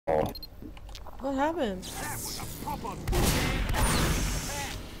What happened?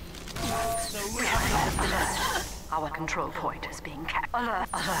 Our control point is being captured. Alert!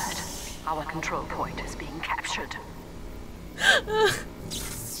 Alert! Our control point is being captured.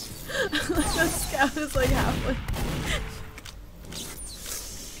 The scout is like halfway.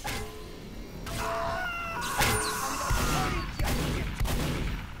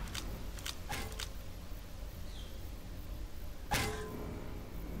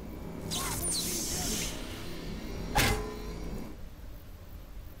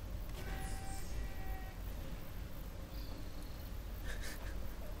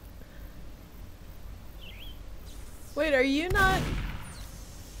 Wait, are you not?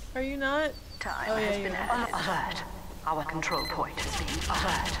 Are you not? Time oh, has yeah, been you alert. Our control point is being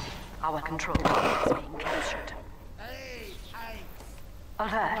alert. Our control point is being captured.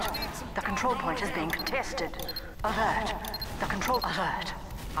 Alert. The control point is being contested. Alert. The control alert.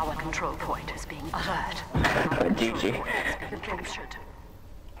 Our control point is being alert. GG. Being captured.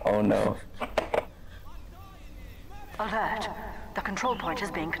 Oh no. Alert. The control point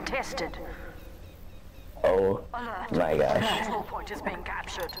is being contested. Oh Alert. my The gosh. control point is being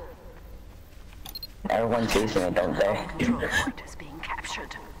captured. Everyone's chasing it, don't they? Control point is being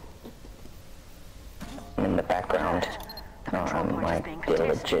captured. I'm in the background. The No, control I'm point is like being they're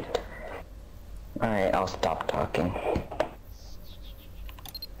contested. legit. Alright, I'll stop talking.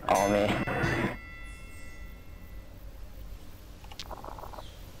 All me.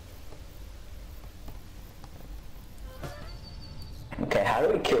 Okay, how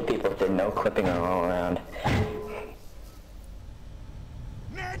do we kill people if they're no clipping them all around?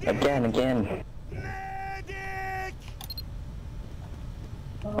 Again.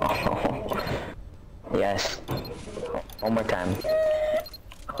 Oh. Yes. One more time.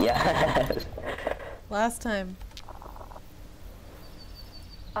 Yes. Last time.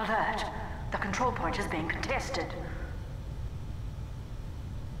 Alert. The control point is being contested.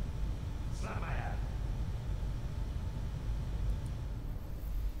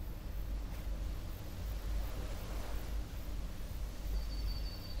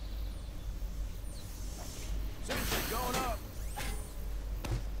 Going up.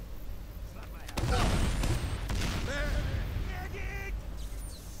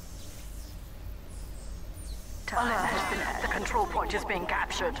 Time has been. The control point is being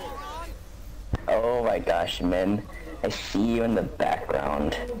captured. Oh my gosh, man. I see you in the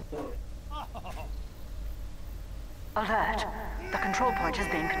background. Alert. The control point is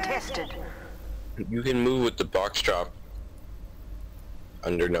being contested. You can move with the box drop.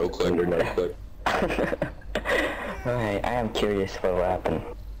 Under no clip. Alright, I am curious what will happen.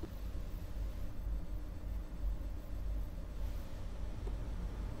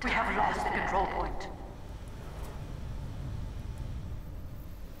 We have lost the control point.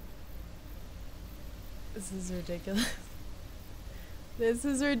 This is ridiculous. This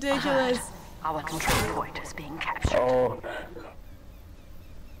is ridiculous. Our control point is being captured. Oh.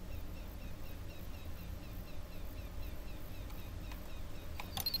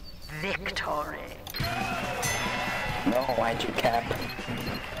 Victory. No, why'd you cap?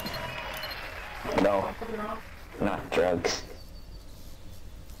 No. Not drugs.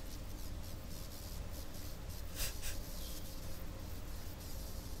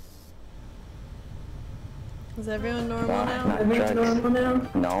 Is everyone normal No, now? not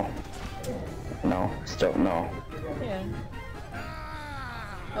drugs. No. No. Still no. Yeah.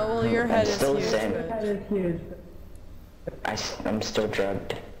 Oh well, your head is still the huge. same. But... I'm still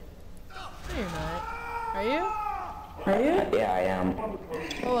drugged. No, you're not. Are you? Yeah, I am.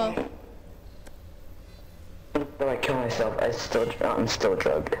 Oh well. If I kill myself, I'm still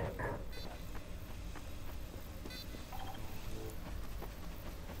drugged.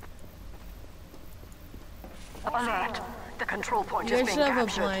 Alert. The control point You is guys being should have a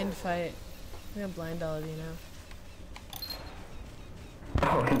captured. blind fight. I'm gonna blind all of you now.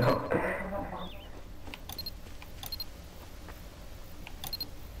 Oh no.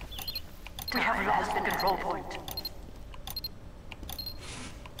 We have lost the control point.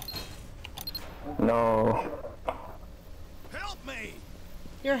 No. Help me!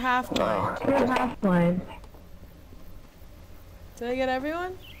 You're half blind. No. You're half blind. Did I get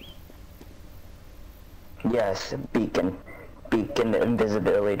everyone? Yes, beacon. Beacon,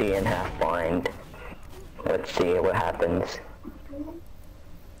 invisibility, and half blind. Let's see what happens.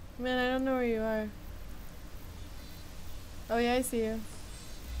 Man, I don't know where you are. Oh yeah, I see you.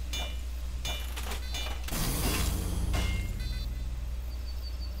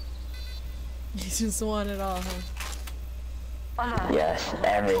 You just want it all, huh? Alert. Yes, The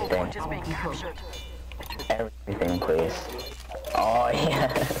control everything. point is being captured. Everything, please. Oh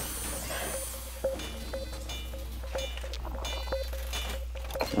yeah.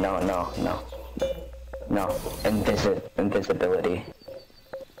 No, no, no. No. Invisibility.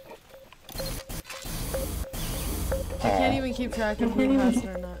 I can't even keep track of who has it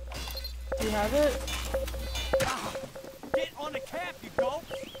or not. Do you have it? Get on the cap, you go!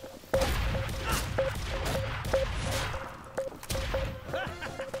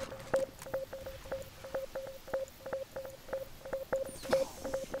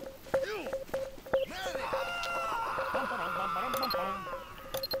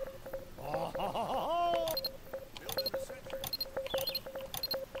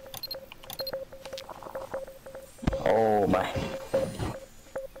 Oh my.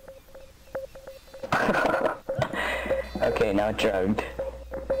 Okay, now drugged.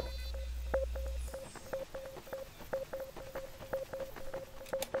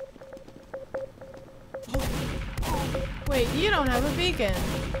 Wait, you don't have a beacon.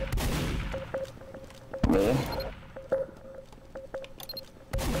 Me?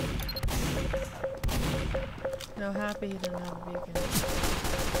 No, Happy you didn't have a beacon.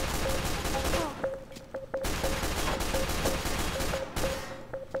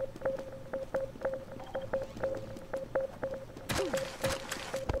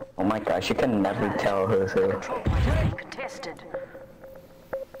 Oh my gosh, you can never tell who's who. Control point is being contested.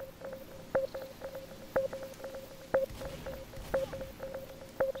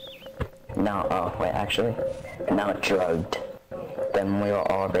 Now, oh wait, actually, now drugged. Then we will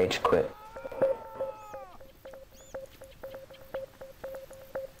all rage quit.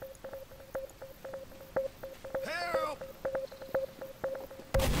 Help!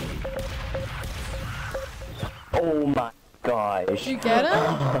 Oh my gosh. You get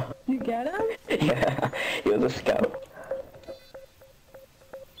him? You get him? Yeah, he was a scout.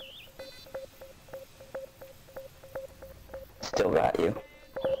 Still got you.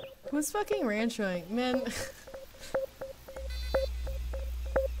 Who's fucking ranchoing? Man.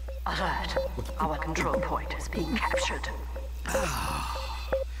 Alert. Our control point is being captured.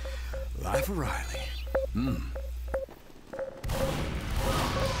 Life of Riley.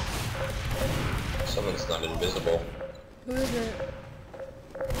 Someone's not invisible. Who is it?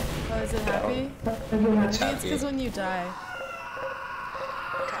 Oh, is it Happy? It's Maybe it's Happy. because when you die.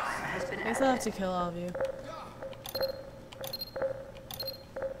 Time has been I guess I'll have to kill all of you.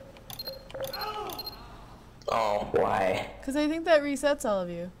 Oh. Why? Because I think that resets all of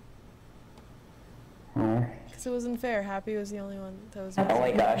you. Hmm? Because it wasn't fair. Happy was the only one that was. Oh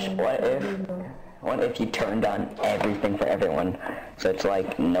my gosh, what if you turned on everything for everyone? So it's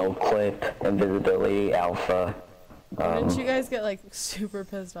like no clip, invisibility, alpha. Didn't you guys get like super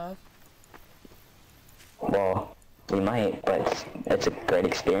pissed off? Well, we might, but it's a great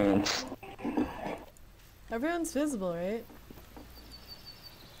experience. Everyone's visible, right?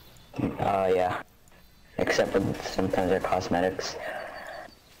 Yeah. Except for sometimes their cosmetics.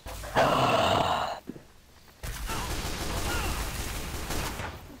 Oh,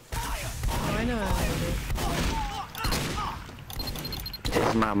 I know what I'm gonna This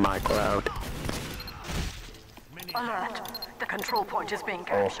is my mic loud. alert. The control point is being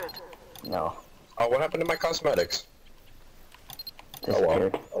captured. No. Oh, what happened to my cosmetics?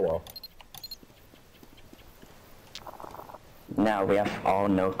 Disappeared. Oh well. Now we have all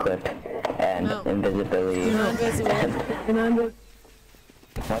no clip and No. invisibility. You're not invisible.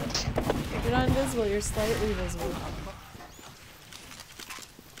 What? You're not invisible, you're slightly visible.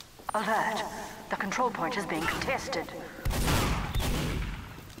 Alert. The control point is being contested.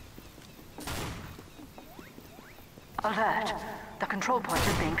 Alert. The control point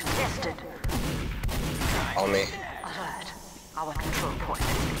is being contested. On me. Alert. Our control point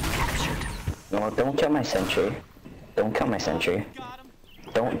is being captured. No, don't kill my sentry. Don't kill my sentry.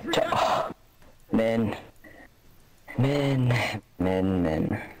 Don't. Oh. Men.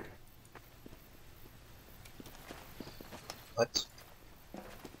 What?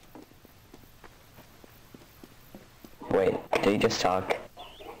 Wait, did you just talk?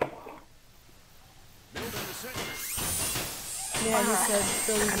 Yeah, he said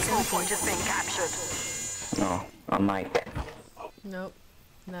The building control the point is being captured. No, on mic. Nope.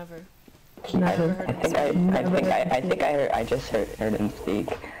 Never. I Never heard him I think I just heard him speak.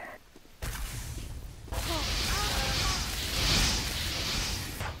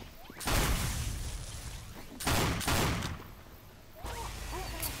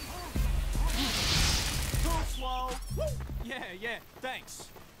 Too slow. Woo. Yeah, thanks.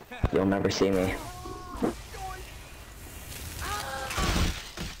 You'll never see me.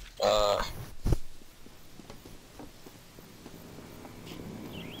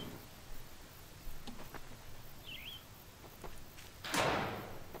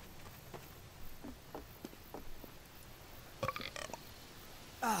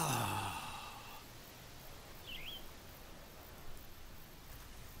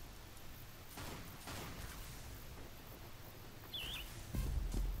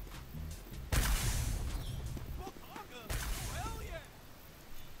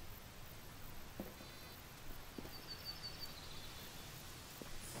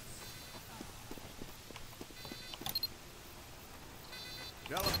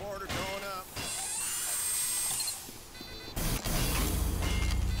 Teleporter going up.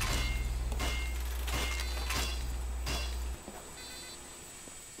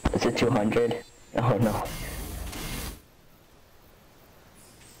 Is it 200? Oh no.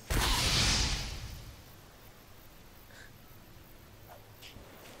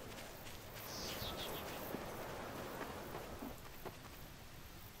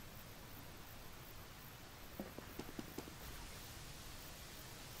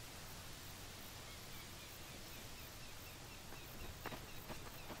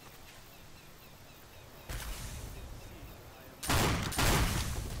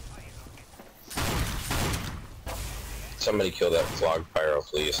 Somebody kill that flog pyro,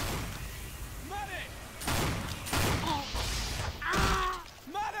 please. Medic!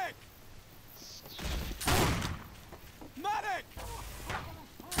 Medic! Medic!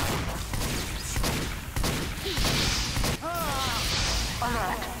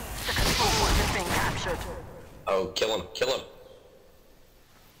 Alert! The control point is being captured. Oh, kill him, kill him.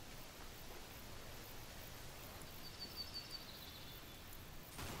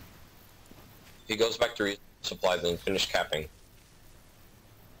 If he goes back to resupply, then finish capping.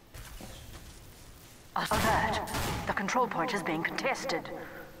 Alert! The control point is being contested.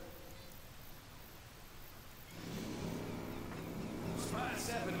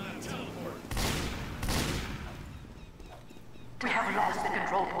 We have lost the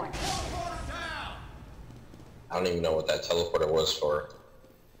control point. I don't even know what that teleporter was for.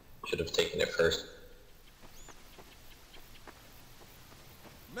 Should have taken it first.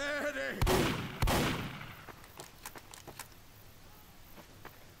 Medic!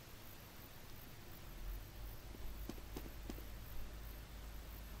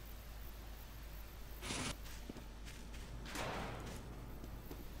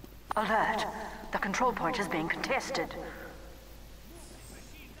 Alert! The control point is being contested.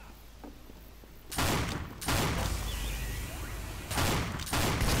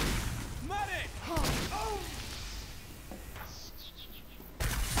 Medic!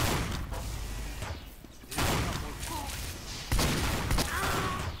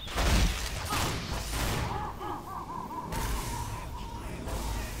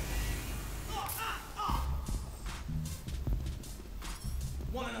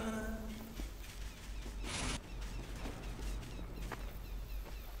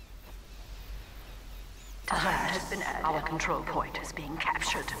 Alert! Our control point is being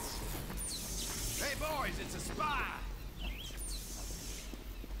captured. Hey boys, it's a spy!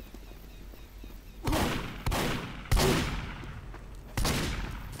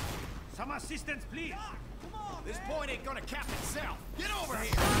 Some assistance, please! This point ain't gonna cap itself! Get over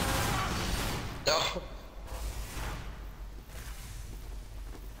here! No.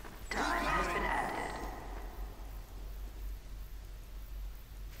 Time has been added.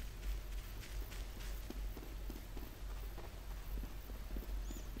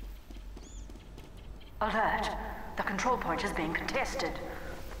 Alert! The control point is being contested.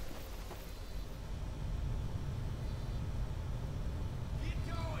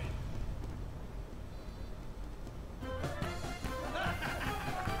 Keep going!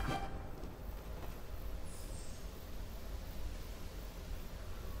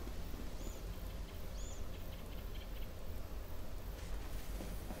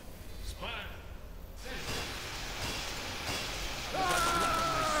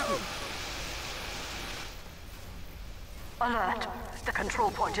 Alert! The control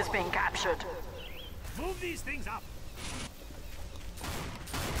point is being captured. Move these things up!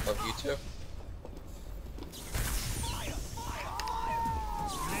 Love you too.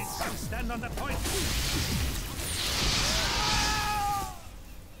 Stand on the point!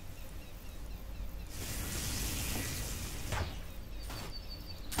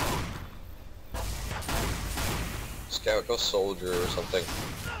 Scout, go soldier or something.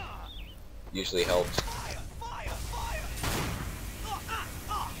 Usually helps.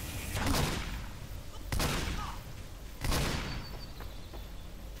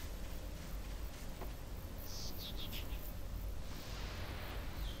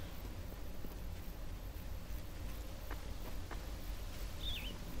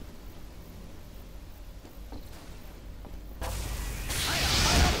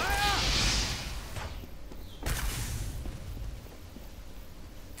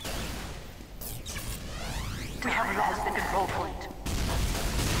 We have lost the control point.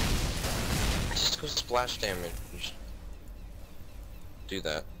 Just go splash damage. Just do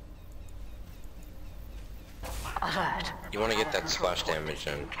that. Alert! You want to get Our that control splash point damage is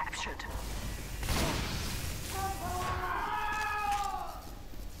being in. captured.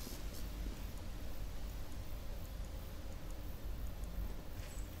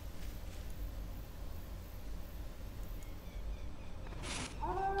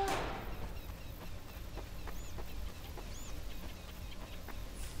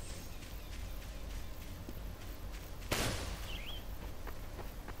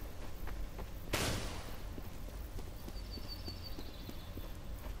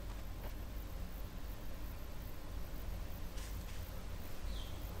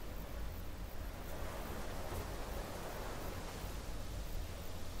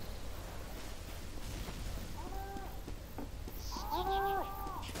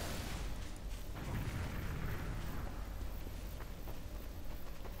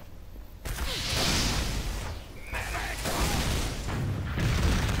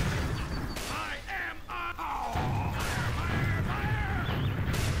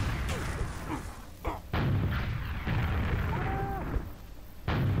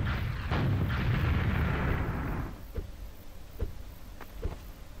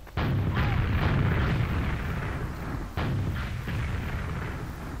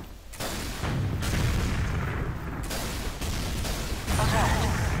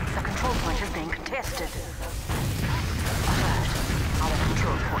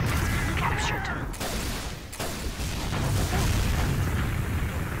 captured.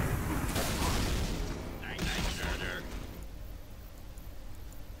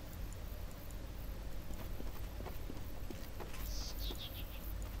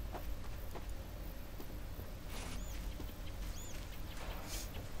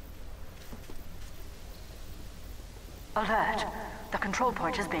 Alert. The control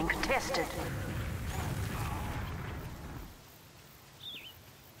point is being contested.